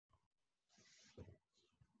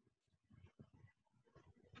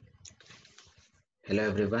Hello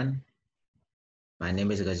everyone, my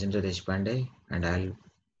name is Gajendra Deshpande and I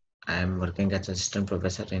am working as assistant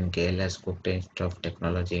professor in KLS Cook Institute of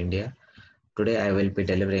Technology, India. Today I will be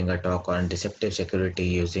delivering a talk on deceptive security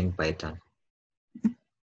using Python.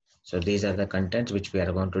 So these are the contents which we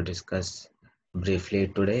are going to discuss briefly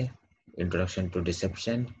today. Introduction to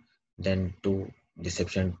deception, then two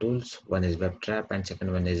deception tools. One is web trap and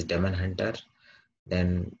second one is demon hunter.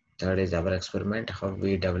 Then third is our experiment, how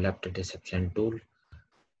we developed a deception tool.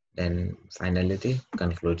 Then finally the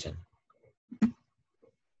conclusion.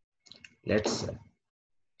 Let's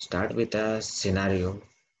start with a scenario.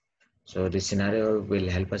 So the scenario will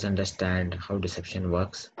help us understand how deception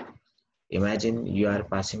works. Imagine you are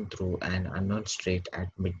passing through an unknown street at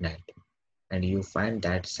midnight and you find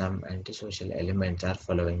that some antisocial elements are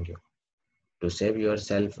following you. To save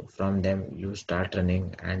yourself from them, you start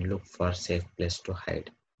running and look for a safe place to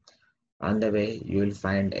hide. On the way, you will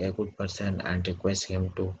find a good person and request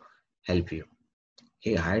him to help you.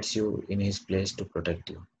 He hides you in his place to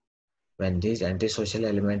protect you. When these antisocial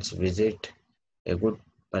elements visit a good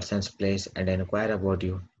person's place and inquire about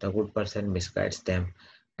you, the good person misguides them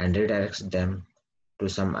and redirects them to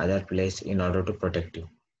some other place in order to protect you.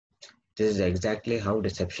 This is exactly how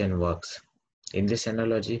deception works. In this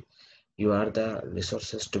analogy, you are the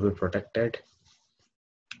resources to be protected.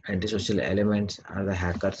 Antisocial elements are the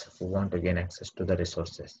hackers who want to gain access to the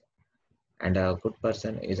resources. And a good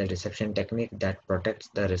person is a deception technique that protects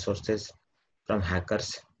the resources from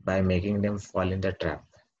hackers by making them fall in the trap.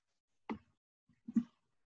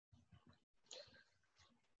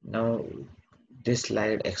 Now, this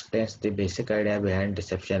slide explains the basic idea behind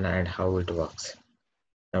deception and how it works.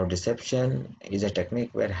 Now, deception is a technique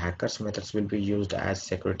where hackers' methods will be used as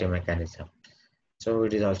security mechanism. So,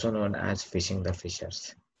 it is also known as phishing the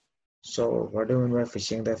fishers. So, what do you mean by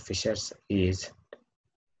phishing the fishers is,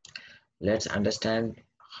 let's understand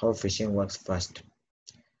how phishing works first.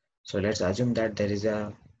 So, let's assume that there is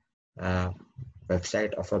a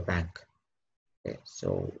website of a bank. Okay,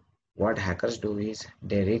 so what hackers do is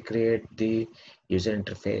they recreate the user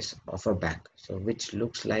interface of a bank, so which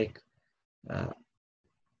looks like a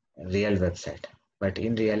real website, but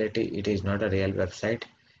in reality it is not a real website.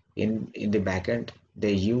 In the backend,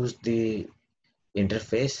 they use the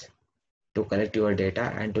interface to collect your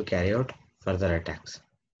data and to carry out further attacks.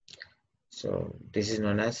 So this is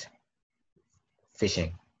known as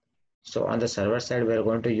phishing. So on the server side, we are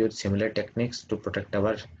going to use similar techniques to protect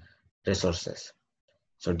our resources.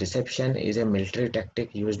 So deception is a military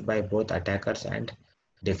tactic used by both attackers and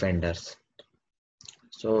defenders.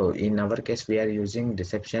 So in our case, we are using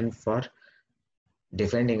deception for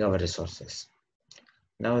defending our resources.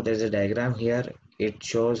 Now there's a diagram here. It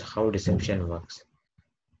shows how deception works.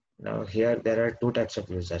 Now here there are two types of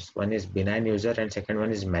users. One is benign user and second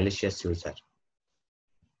one is malicious user.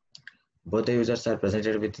 Both the users are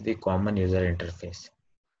presented with the common user interface.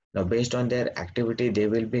 Now based on their activity, they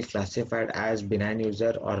will be classified as benign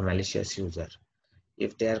user or malicious user.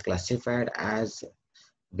 If they are classified as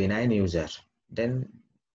benign user, then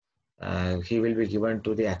he will be given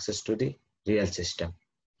to the access to the real system.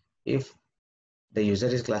 If the user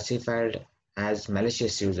is classified as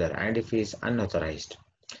malicious user and if he is unauthorized,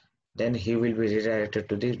 then he will be redirected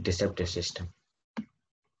to the deceptive system.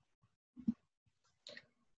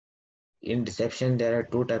 In deception, there are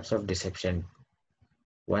two types of deception.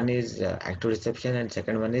 One is active deception and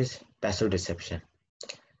second one is passive deception.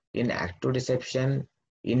 In active deception,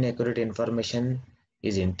 inaccurate information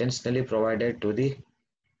is intentionally provided to the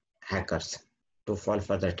hackers to fall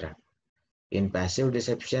for the trap. In passive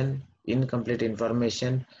deception, incomplete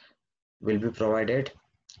information will be provided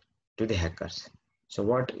to the hackers. So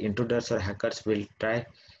what intruders or hackers will try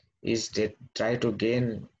is they try to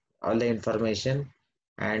gain all the information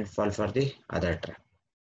and fall for the other trap.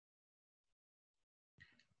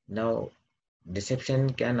 Now,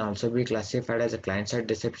 deception can also be classified as a client-side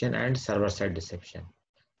deception and server-side deception.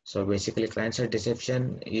 So basically, client-side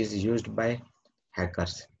deception is used by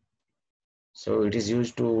hackers. So it is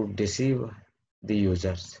used to deceive the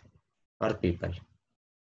users or people.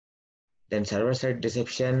 Then server-side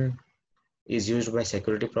deception is used by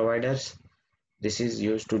security providers. This is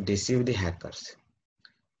used to deceive the hackers.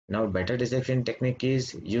 Now, better deception technique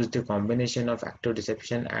is use the combination of active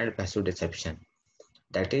deception and passive deception.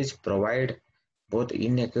 That is, provide both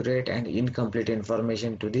inaccurate and incomplete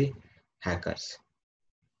information to the hackers.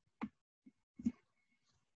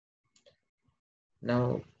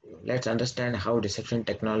 Now, let's understand how deception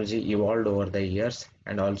technology evolved over the years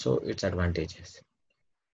and also its advantages.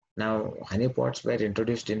 Now, honeypots were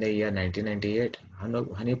introduced in the year 1998.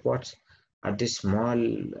 Honeypots are the small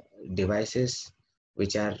devices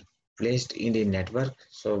which are placed in the network.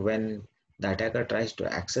 So when the attacker tries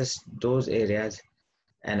to access those areas,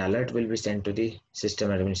 an alert will be sent to the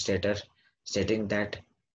system administrator stating that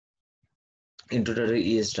intruder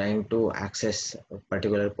is trying to access a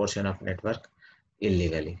particular portion of network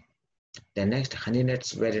illegally. The next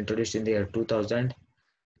honeynets were introduced in the year 2000.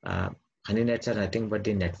 Honeynets are nothing but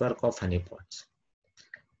the network of honeypots.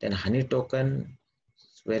 Then honey tokens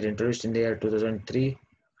were introduced in the year 2003.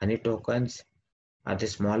 Honey tokens are the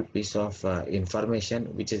small piece of information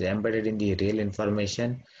which is embedded in the real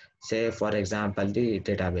information, say for example the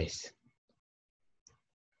database.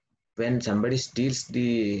 When somebody steals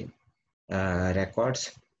the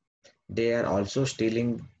records, they are also stealing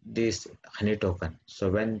this honey token.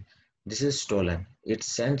 So when this is stolen, it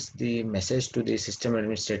sends the message to the system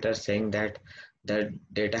administrator saying that the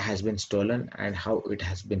data has been stolen and how it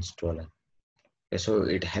has been stolen. Okay, so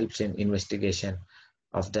it helps in investigation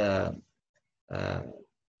of the uh,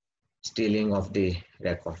 stealing of the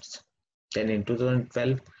records. Then in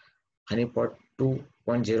 2012, honeypot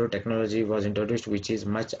 2.0 technology was introduced, which is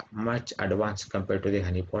much advanced compared to the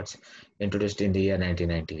honeypots introduced in the year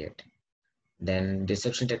 1998. Then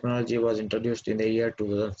deception technology was introduced in the year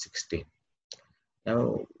 2016.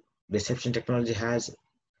 Now, deception technology has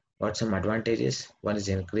got some advantages. One is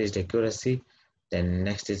increased accuracy, then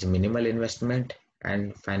next is minimal investment,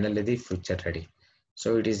 and finally the future ready.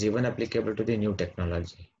 So it is even applicable to the new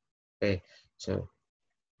technology. Okay, so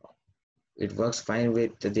it works fine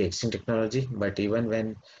with the existing technology, but even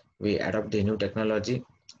when we adopt the new technology,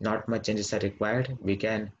 not much changes are required. We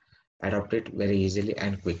can adopt it very easily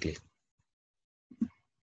and quickly.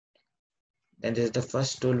 Then there is the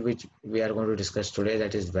first tool which we are going to discuss today,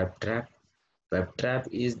 that is WebTrap. WebTrap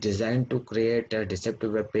is designed to create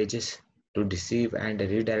deceptive web pages to deceive and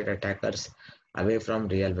redirect attackers away from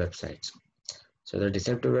real websites. So the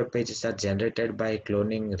deceptive web pages are generated by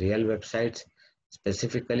cloning real websites,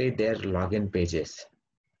 specifically their login pages.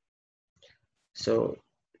 So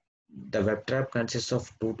the WebTrap consists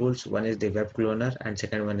of two tools. One is the web cloner and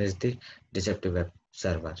second one is the deceptive web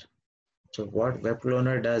server. So what web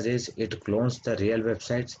cloner does is it clones the real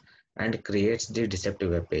websites and creates the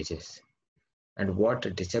deceptive web pages. And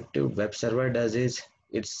what deceptive web server does is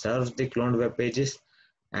it serves the cloned web pages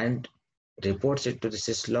and reports it to the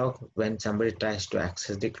syslog when somebody tries to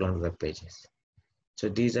access the cloned web pages. So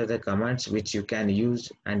these are the commands which you can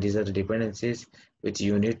use, and these are the dependencies which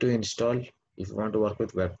you need to install if you want to work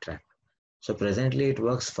with WebTrap. So presently it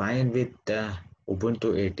works fine with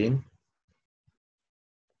Ubuntu 18.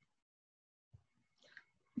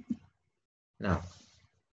 Now,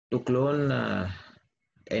 to clone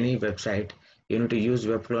any website, you need to use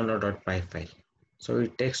webcloner.py file. So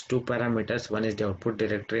it takes two parameters. One is the output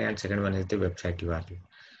directory and second one is the website URL.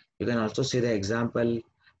 You can also see the example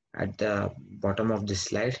at the bottom of this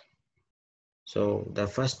slide. So the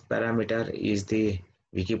first parameter is the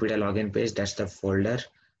Wikipedia login page, that's the folder,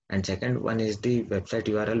 and second one is the website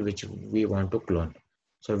URL which we want to clone.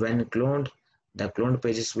 So when cloned, the cloned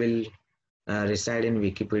pages will reside in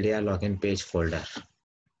Wikipedia login page folder.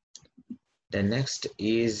 The next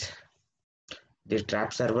is the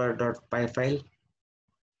trapserver.py file.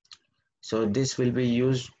 So this will be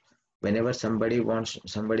used whenever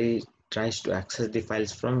somebody tries to access the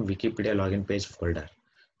files from Wikipedia login page folder.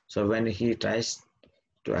 So when he tries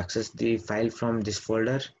to access the file from this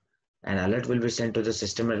folder, an alert will be sent to the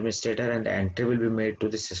system administrator and the entry will be made to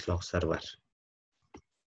the syslog server.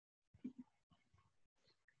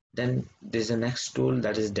 Then there is the next tool,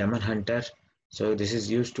 that is Demon Hunter. So this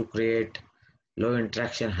is used to create low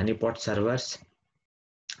interaction honeypot servers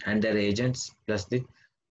and their agents plus the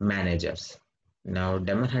managers. Now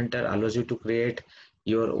Demon Hunter allows you to create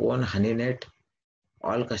your own honeynet,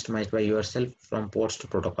 all customized by yourself from ports to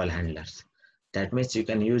protocol handlers. That means you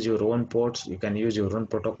can use your own ports, you can use your own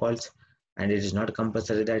protocols, and it is not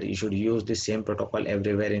compulsory that you should use the same protocol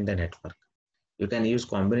everywhere in the network. You can use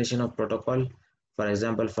combination of protocol. For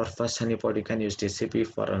example, for first honeypot you can use TCP,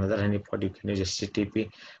 for another honeypot you can use HTTP,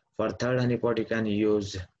 for third honeypot you can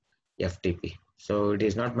use FTP. So it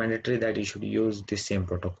is not mandatory that you should use the same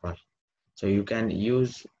protocol. So you can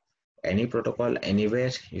use any protocol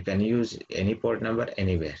anywhere, you can use any port number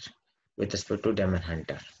anywhere with respect to Demon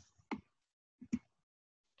Hunter.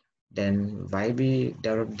 Then why we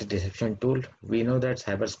developed the deception tool? We know that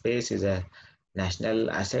cyberspace is a national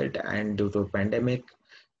asset, and due to pandemic,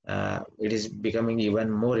 it is becoming even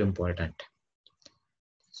more important.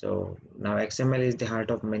 So now XML is the heart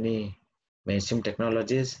of many mainstream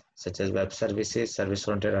technologies such as web services,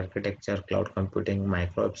 service-oriented architecture, cloud computing,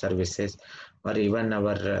 micro web services, or even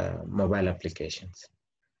our mobile applications.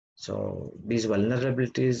 So these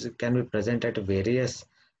vulnerabilities can be present at various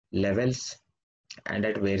levels and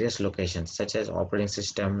at various locations such as operating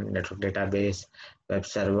system, network database, web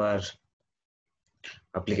server,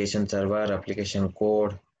 application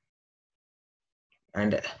code,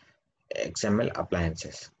 and XML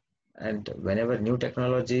appliances. And whenever new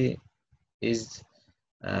technology is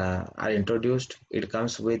are introduced, it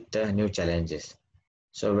comes with new challenges.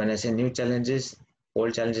 So when I say new challenges,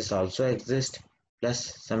 old challenges also exist,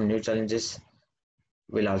 plus some new challenges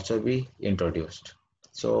will also be introduced.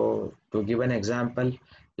 So to give an example,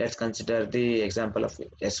 let's consider the example of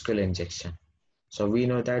SQL injection. So we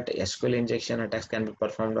know that SQL injection attacks can be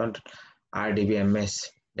performed on RDBMS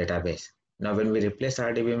database. Now when we replace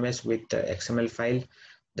RDBMS with the XML file,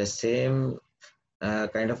 the same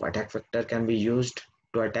kind of attack vector can be used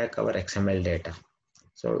to attack our XML data.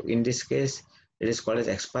 So in this case, it is called as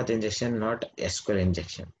XPath injection, not SQL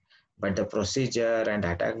injection. But the procedure and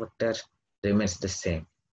attack vector remains the same.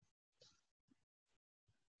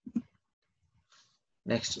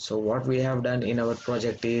 Next, so what we have done in our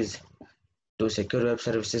project is to secure web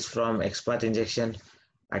services from XPath injection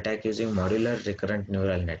attack using modular recurrent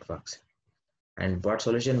neural networks. And what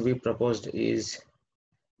solution we proposed is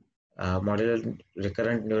modular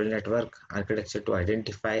recurrent neural network architecture to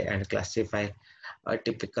identify and classify a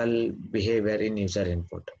typical behavior in user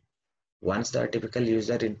input. Once the typical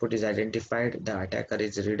user input is identified, the attacker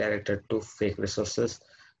is redirected to fake resources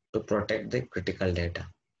to protect the critical data.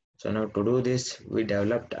 So now to do this, we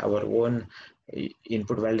developed our own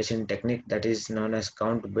input validation technique that is known as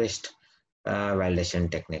count-based validation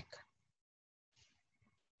technique,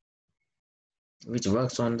 which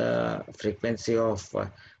works on the frequency of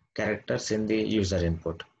characters in the user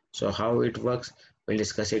input. So how it works, we'll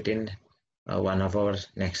discuss it in one of our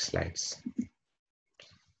next slides.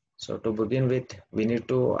 So to begin with, we need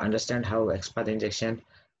to understand how XPath injection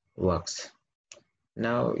works.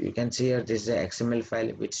 Now you can see here this is a XML file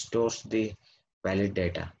which stores the valid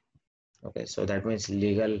data. Okay, so that means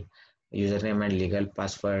legal username and legal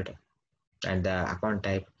password and the account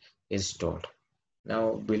type is stored.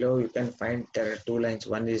 Now below you can find there are two lines.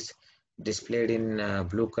 One is displayed in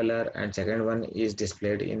blue color and second one is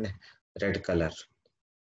displayed in red color.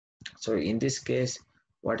 So in this case,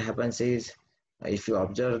 what happens is if you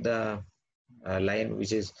observe the line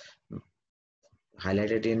which is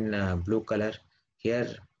highlighted in blue color,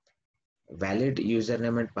 here valid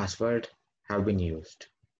username and password have been used,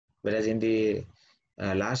 whereas in the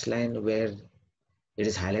last line where it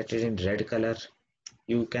is highlighted in red color,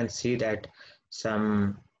 you can see that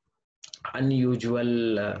some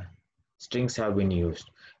unusual strings have been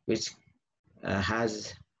used, which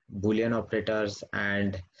has boolean operators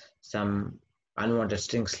and some unwanted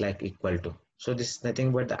strings like equal to. So this is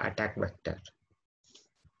nothing but the attack vector.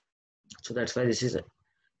 So that's why this is a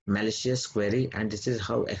malicious query, and this is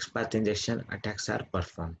how XPath injection attacks are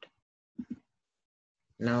performed.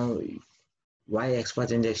 Now, why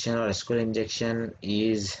XPath injection or SQL injection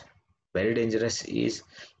is very dangerous is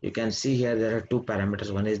you can see here there are two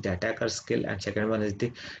parameters. One is the attacker skill and second one is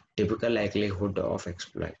the typical likelihood of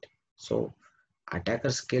exploit. So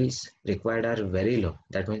attacker skills required are very low.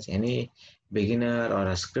 That means any beginner or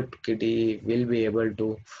a script kiddie will be able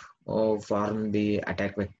to form the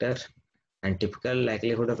attack vector, and typical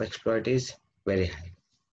likelihood of exploit is very high.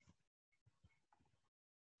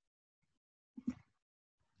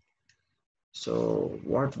 So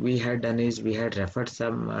what we had done is we had referred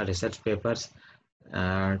some research papers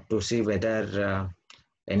to see whether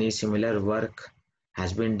any similar work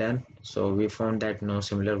has been done. So we found that no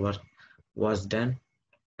similar work was done,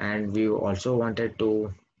 and we also wanted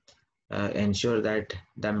to ensure that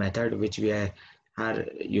the method which we are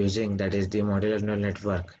using, that is the modular neural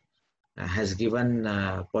network, has given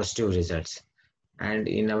positive results. And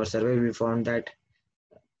in our survey we found that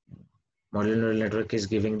modular neural network is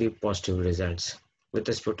giving the positive results with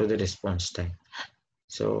respect to the response time.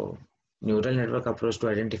 So neural network approach to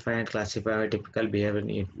identify and classify a typical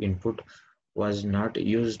behavior input was not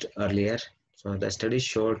used earlier. So the study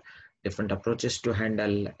showed different approaches to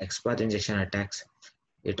handle XPath injection attacks.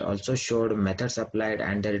 It also showed methods applied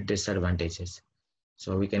and their disadvantages.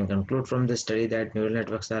 So we can conclude from the study that neural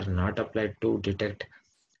networks are not applied to detect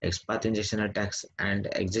XPath injection attacks, and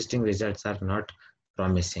existing results are not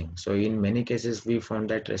promising. So in many cases, we found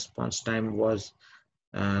that response time was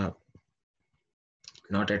not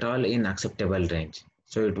at all in acceptable range.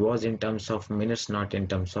 So it was in terms of minutes, not in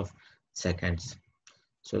terms of seconds.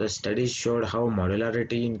 So the studies showed how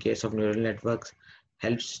modularity in case of neural networks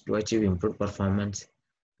helps to achieve improved performance.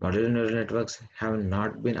 Modular neural networks have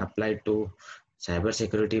not been applied to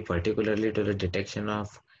cybersecurity, particularly to the detection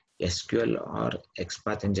of SQL or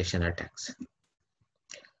XPath injection attacks.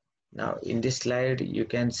 Now in this slide you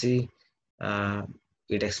can see uh,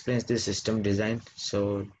 it explains the system design.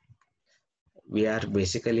 So we are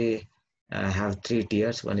basically have three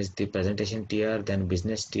tiers. One is the presentation tier, then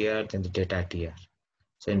business tier, then the data tier.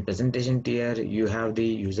 So in presentation tier, you have the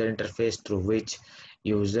user interface through which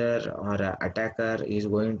user or attacker is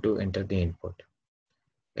going to enter the input.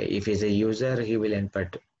 If he's a user, he will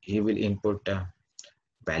input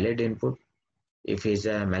valid input. If he's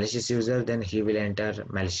a malicious user, then he will enter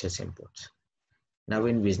malicious inputs. Now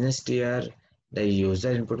in business tier, the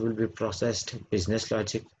user input will be processed, business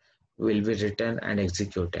logic will be written and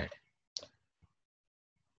executed.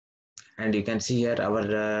 And you can see here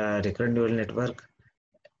our recurrent neural network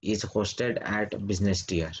is hosted at business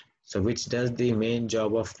tier. So which does the main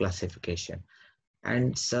job of classification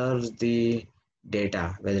and serves the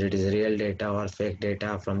data, whether it is real data or fake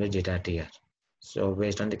data from the data tier. So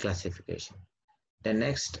based on the classification. The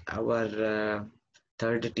next, our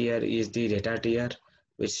third tier is the data tier,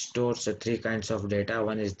 which stores three kinds of data.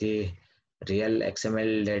 One is the real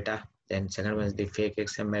XML data, then second one is the fake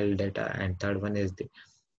XML data, and third one is the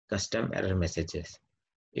custom error messages.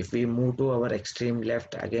 If we move to our extreme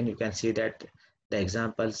left, again you can see that the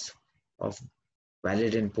examples of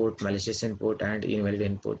valid input, malicious input, and invalid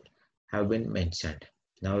input have been mentioned.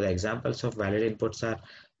 Now the examples of valid inputs are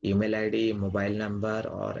email ID, mobile number,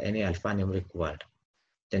 or any alphanumeric word.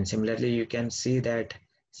 Then similarly, you can see that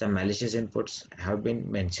some malicious inputs have been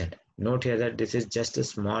mentioned. Note here that this is just a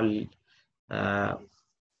small uh,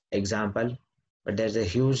 example, but there's a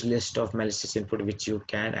huge list of malicious input which you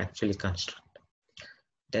can actually construct.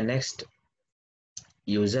 The next,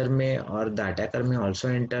 user may or the attacker may also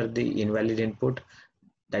enter the invalid input.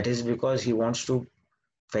 That is because he wants to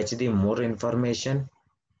fetch the more information.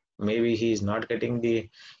 Maybe he is not getting the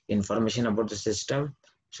information about the system,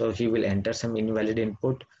 so he will enter some invalid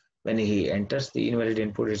input. When he enters the invalid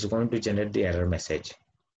input, it's going to generate the error message.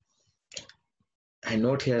 I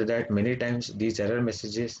note here that many times these error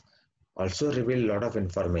messages also reveal a lot of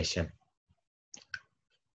information.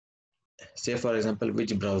 Say for example,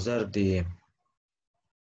 which browser the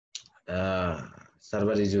uh,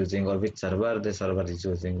 server is using, or which server the server is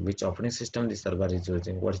using, which operating system the server is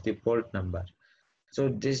using, what's the port number. So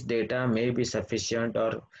this data may be sufficient,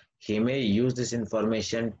 or he may use this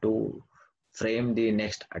information to frame the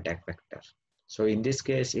next attack vector. So in this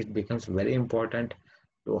case, it becomes very important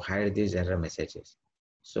to hide these error messages.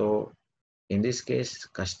 So in this case,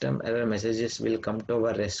 custom error messages will come to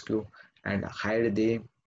our rescue and hide the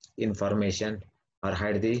information or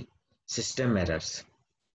hide the system errors.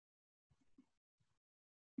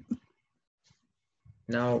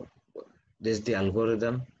 Now, this is the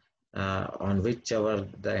algorithm on which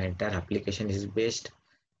the entire application is based.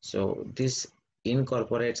 So this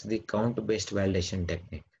incorporates the count-based validation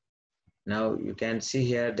technique. Now you can see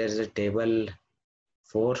here there is a table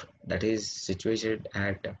 4 that is situated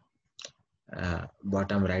at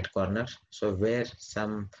bottom right corner. So where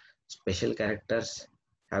some special characters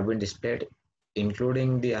have been displayed,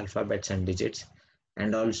 including the alphabets and digits,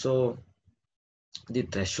 and also the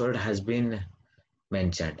threshold has been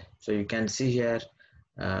mentioned. So you can see here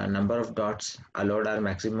number of dots allowed are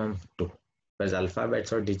maximum 2. Whereas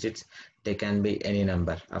alphabets or digits, they can be any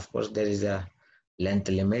number. Of course, there is a length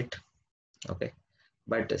limit. Okay,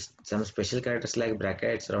 but some special characters like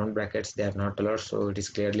brackets, round brackets, they are not allowed. So it is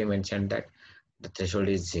clearly mentioned that the threshold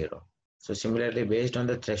is 0. So similarly, based on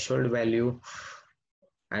the threshold value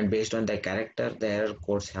and based on the character, the error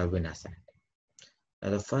codes have been assigned.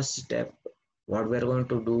 Now the first step, what we are going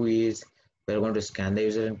to do is we are going to scan the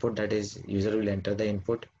user input. That is, user will enter the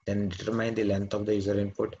input, then determine the length of the user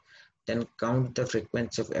input, then count the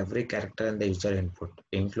frequency of every character in the user input,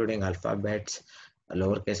 including alphabets,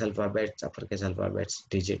 lowercase alphabets, uppercase alphabets,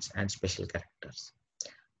 digits, and special characters.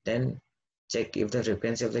 Then check if the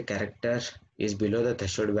frequency of the character is below the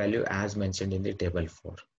threshold value as mentioned in the table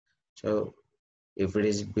 4. So if it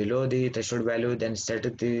is below the threshold value, then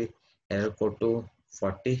set the error code to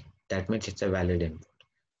 40. That means it's a valid input.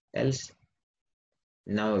 Else,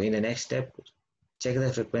 now in the next step, check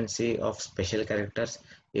the frequency of special characters.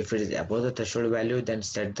 If it is above the threshold value, then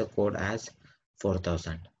set the code as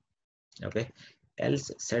 4000. Okay.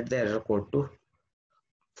 Else, set the error code to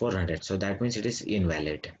 400. So that means it is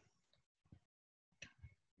invalid.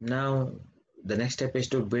 Now the next step is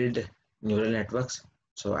to build neural networks.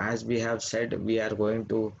 So as we have said, we are going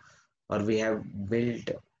to, or we have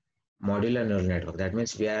built modular neural network. That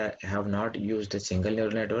means have not used a single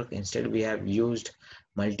neural network. Instead, we have used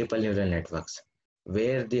multiple neural networks,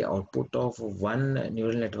 where the output of one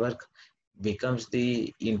neural network becomes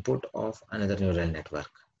the input of another neural network.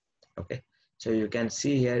 Okay. So you can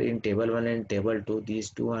see here in table 1 and table 2,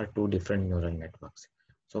 these two are two different neural networks.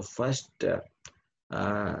 So first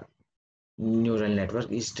uh, neural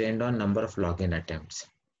network is trained on number of login attempts.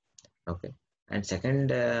 Okay, and second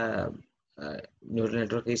neural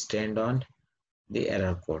network is trained on the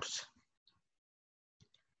error codes.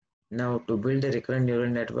 Now to build a recurrent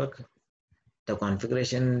neural network, the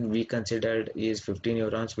configuration we considered is 50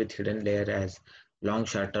 neurons with hidden layer as long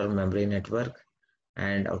short-term memory network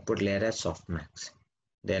and output layer as softmax.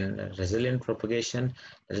 Then resilient propagation,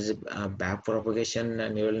 that is a back propagation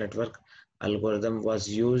neural network algorithm was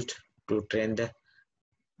used to train the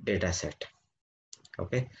data set.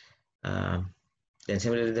 Okay. Then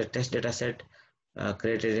similarly, the test data set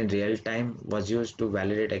created in real time was used to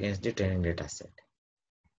validate against the training data set.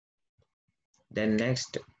 Then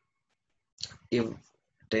next, if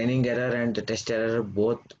training error and the test error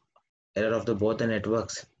error of both the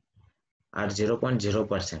networks are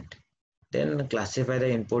 0.0%, then classify the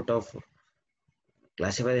input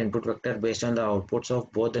vector based on the outputs of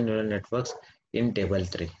both the neural networks in table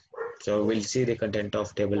 3. So we'll see the content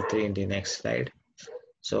of table 3 in the next slide.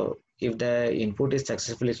 So if the input is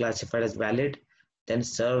successfully classified as valid, then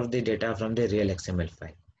serve the data from the real XML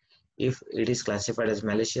file. If it is classified as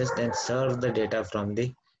malicious, then serve the data from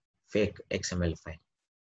the fake XML file.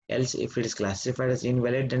 Else, if it is classified as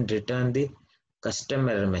invalid, then return the custom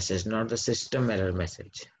error message, not the system error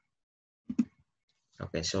message.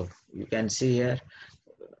 Okay, so you can see here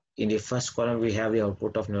in the first column we have the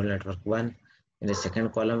output of neural network 1. In the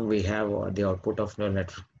second column we have the output of neural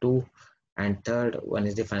network 2, and third one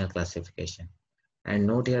is the final classification. And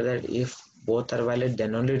note here that if both are valid,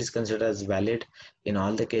 then only it is considered as valid. In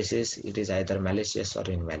all the cases, it is either malicious or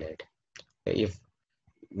invalid. If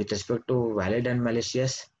with respect to valid and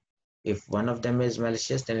malicious, if one of them is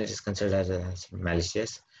malicious, then it is considered as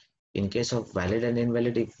malicious. In case of valid and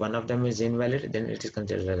invalid, if one of them is invalid, then it is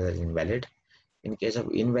considered as invalid. In case of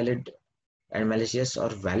invalid and malicious, or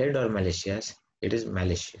valid or malicious, it is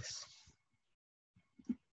malicious.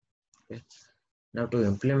 Okay. Now to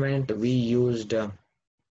implement, we used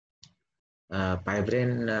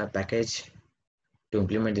PyBrain package to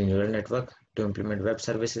implement the neural network. To implement web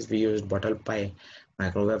services, we used BottlePy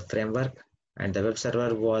microweb framework, and the web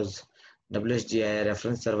server was WSGI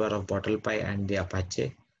reference server of BottlePy and the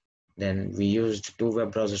Apache. Then we used two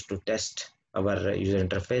web browsers to test our user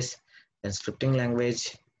interface. Then scripting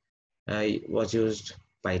language was used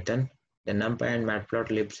Python. The NumPy and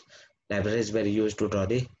Matplotlib libraries were used to draw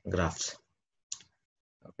the graphs.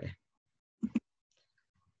 Okay.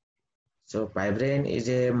 So PyBrain is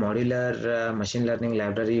a modular machine learning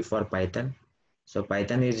library for Python. So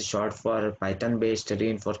Python is short for Python-based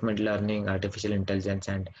reinforcement learning, artificial intelligence,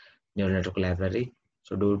 and neural network library.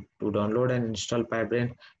 So to download and install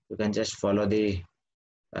PyBrain, you can just follow the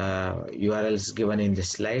URLs given in this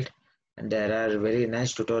slide. And there are very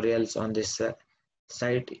nice tutorials on this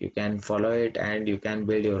site. You can follow it and you can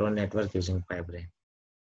build your own network using PyBrain.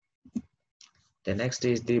 The next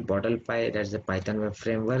is the BottlePy, that's the Python web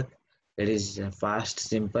framework. It is a fast,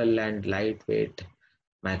 simple, and lightweight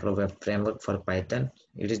microweb framework for Python.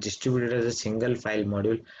 It is distributed as a single file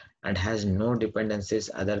module and has no dependencies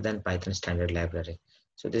other than Python standard library.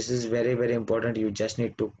 So this is very, very important. You just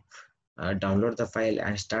need to download the file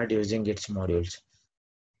and start using its modules.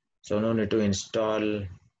 So no need to install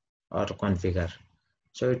or configure.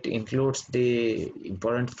 So it includes the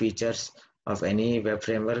important features of any web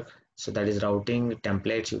framework. So that is routing,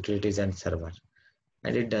 templates, utilities, and server.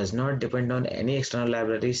 And it does not depend on any external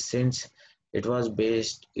library since it was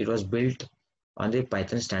built on the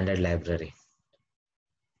Python standard library.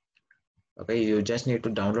 Okay, you just need to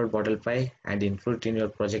download BottlePy and include it in your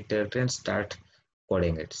project directory and start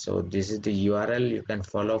coding it. So this is the URL you can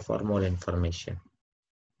follow for more information.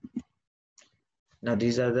 Now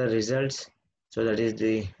these are the results. So that is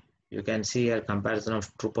you can see a comparison of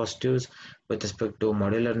true positives with respect to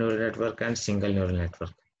modular neural network and single neural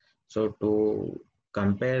network. So to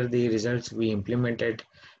compare the results, we implemented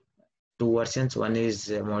two versions. One is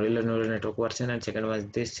modular neural network version and second was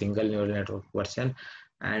the single neural network version,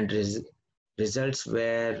 and results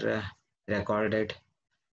were recorded,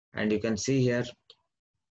 and you can see here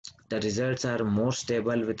the results are more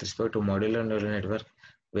stable with respect to modular neural network,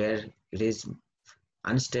 where it is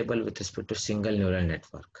unstable with respect to single neural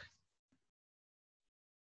network.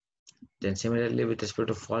 Then similarly with respect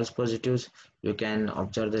to false positives, you can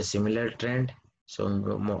observe the similar trend. So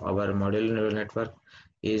our modular neural network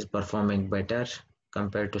is performing better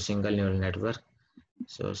compared to single neural network.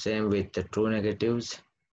 So same with the true negatives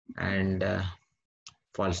and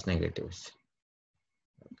false negatives.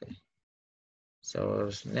 Okay.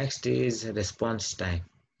 So next is response time.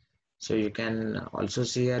 So you can also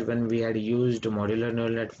see here when we had used modular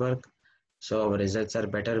neural network, so our results are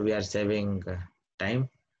better, we are saving time.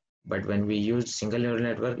 But when we use single neural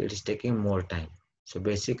network, it is taking more time. So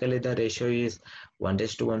basically the ratio is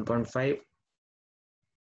 1:1.5.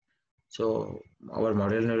 So our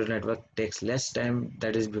modular neural network takes less time.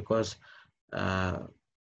 That is because uh,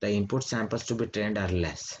 the input samples to be trained are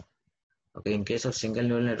less. Okay, in case of single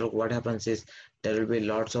neural network, what happens is there will be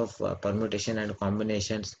lots of permutation and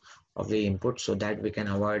combinations of the input, so that we can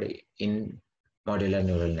avoid in modular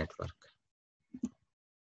neural network.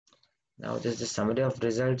 Now this is the summary of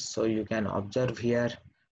results. So you can observe here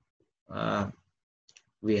uh,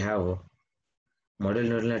 we have model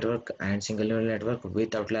neural network and single neural network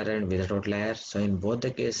with outlier and without outlier. So in both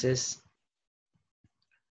the cases,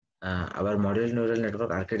 our model neural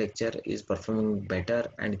network architecture is performing better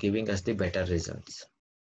and giving us the better results.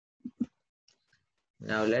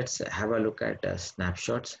 Now let's have a look at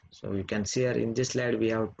snapshots. So you can see here in this slide we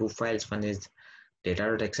have two files. One is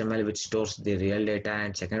data.xml which stores the real data,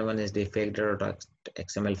 and second one is the fake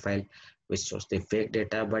data.xml file which stores the fake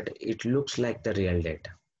data, but it looks like the real data.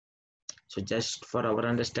 So just for our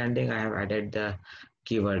understanding, I have added the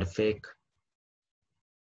keyword fake.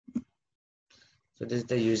 So this is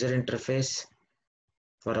the user interface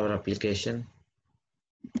for our application.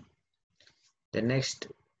 The next,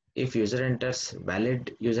 if user enters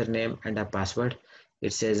valid username and a password,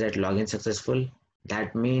 it says that login successful.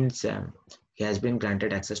 That means he has been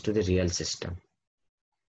granted access to the real system.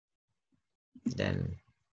 Then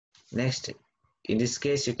next, in this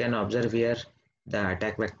case, you can observe here the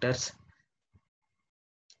attack vectors.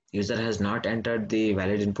 User has not entered the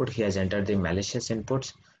valid input, he has entered the malicious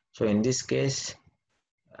inputs. So in this case,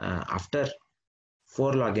 after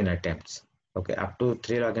 4 login attempts, okay, up to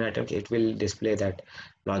 3 login attempts, it will display that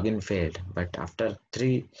login failed. But after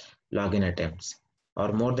 3 login attempts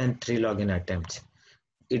or more than 3 login attempts,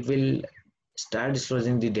 it will start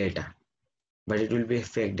disclosing the data, but it will be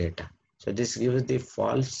fake data. So this gives the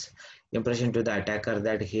false impression to the attacker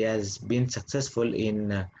that he has been successful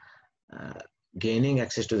in uh, gaining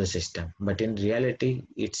access to the system, but in reality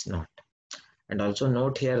it's not. And also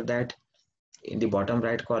note here that in the bottom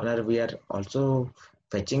right corner we are also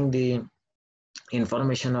fetching the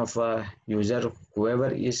information of a user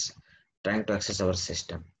whoever is trying to access our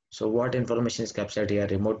system. So what information is captured here?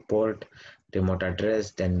 Remote port, remote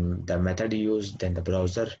address, then the method used, then the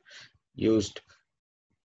browser used,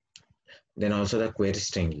 then also the query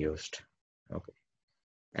string used. Okay,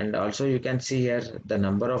 and also you can see here the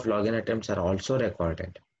number of login attempts are also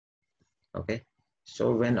recorded. Okay,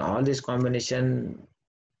 so when all this combination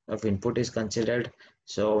of input is considered,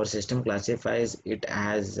 so our system classifies it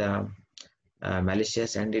as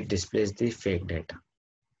malicious and it displays the fake data.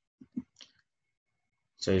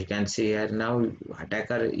 So you can see here now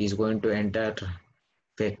attacker is going to enter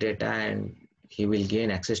fake data and he will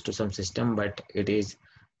gain access to some system, but it is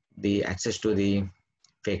the access to the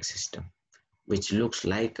fake system which looks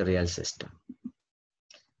like a real system.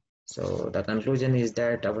 So the conclusion is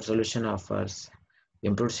that our solution offers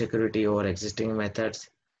improved security over existing methods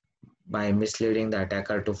by misleading the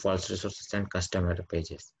attacker to false resources and customer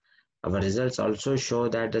pages. Our results also show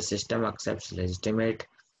that the system accepts legitimate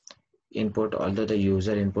input, although the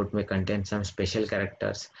user input may contain some special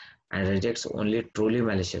characters, and rejects only truly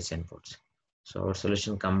malicious inputs. So our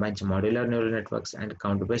solution combines modular neural networks and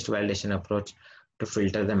count-based validation approach to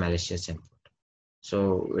filter the malicious input.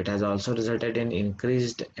 So it has also resulted in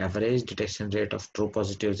increased average detection rate of true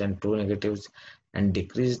positives and true negatives, and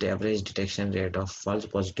decreased average detection rate of false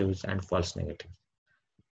positives and false negatives.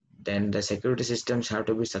 Then the security systems have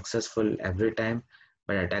to be successful every time,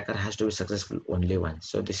 but attacker has to be successful only once.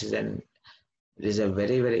 So this is a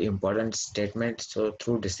very important statement. So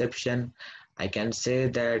through deception, I can say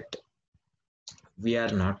that we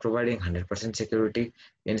are not providing 100% security.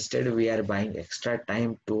 Instead, we are buying extra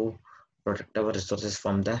time to protect our resources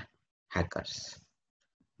from the hackers.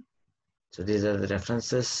 So these are the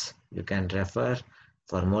references you can refer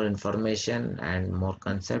for more information and more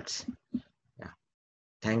concepts. Yeah.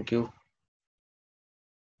 Thank you.